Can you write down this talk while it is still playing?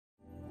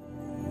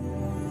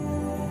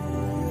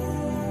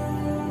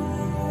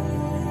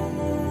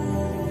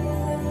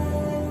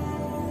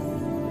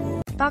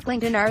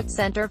Pocklington Arts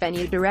Centre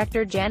venue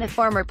director Janet.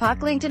 Former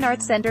Pocklington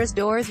Arts Centre's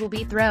doors will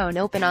be thrown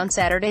open on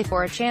Saturday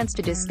for a chance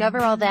to discover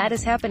all that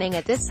is happening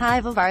at this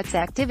hive of arts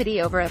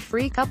activity over a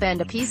free cup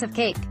and a piece of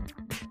cake.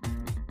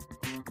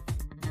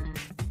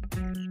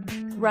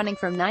 Running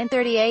from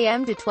 9:30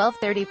 a.m. to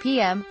 12:30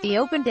 p.m., the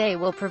open day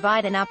will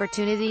provide an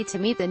opportunity to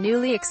meet the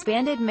newly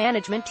expanded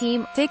management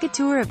team, take a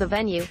tour of the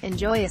venue,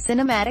 enjoy a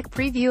cinematic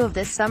preview of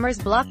this summer's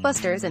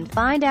blockbusters, and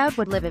find out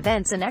what live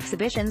events and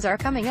exhibitions are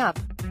coming up.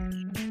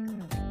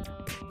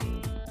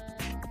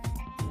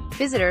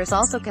 Visitors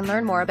also can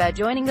learn more about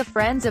joining the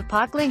Friends of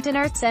Pocklington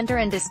Arts Centre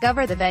and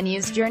discover the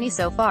venue's journey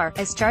so far,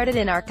 as charted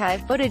in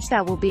archive footage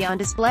that will be on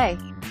display.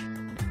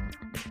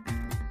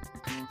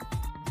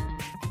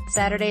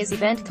 Saturday's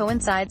event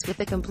coincides with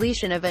the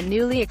completion of a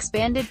newly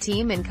expanded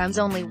team and comes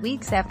only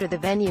weeks after the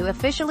venue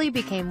officially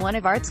became one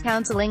of Arts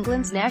Council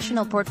England's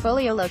national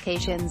portfolio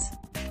locations.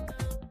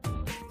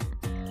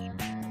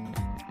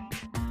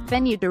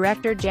 Venue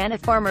director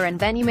Janet Farmer and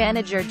venue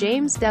manager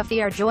James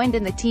Duffy are joined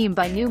in the team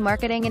by new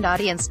marketing and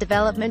audience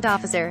development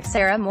officer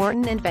Sarah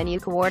Morton and venue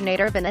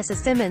coordinator Vanessa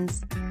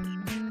Simmons.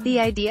 The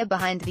idea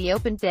behind the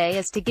open day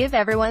is to give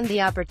everyone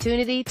the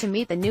opportunity to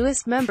meet the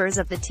newest members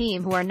of the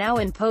team who are now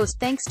in post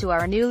thanks to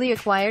our newly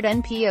acquired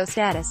NPO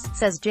status,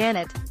 says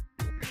Janet.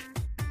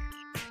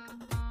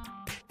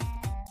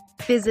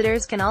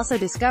 Visitors can also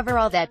discover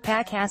all that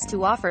PAC has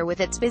to offer with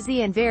its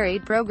busy and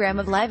varied program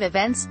of live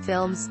events,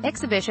 films,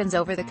 exhibitions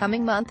over the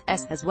coming month,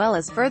 as well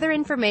as further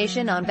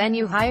information on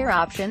venue hire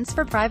options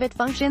for private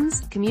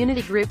functions,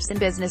 community groups and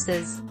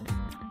businesses.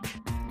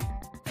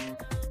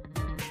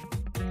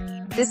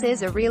 This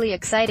is a really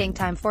exciting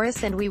time for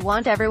us and we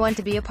want everyone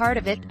to be a part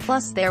of it,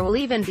 plus there will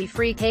even be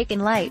free cake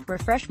and light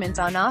refreshments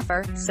on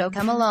offer, so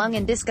come along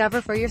and discover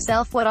for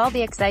yourself what all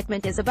the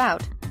excitement is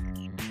about.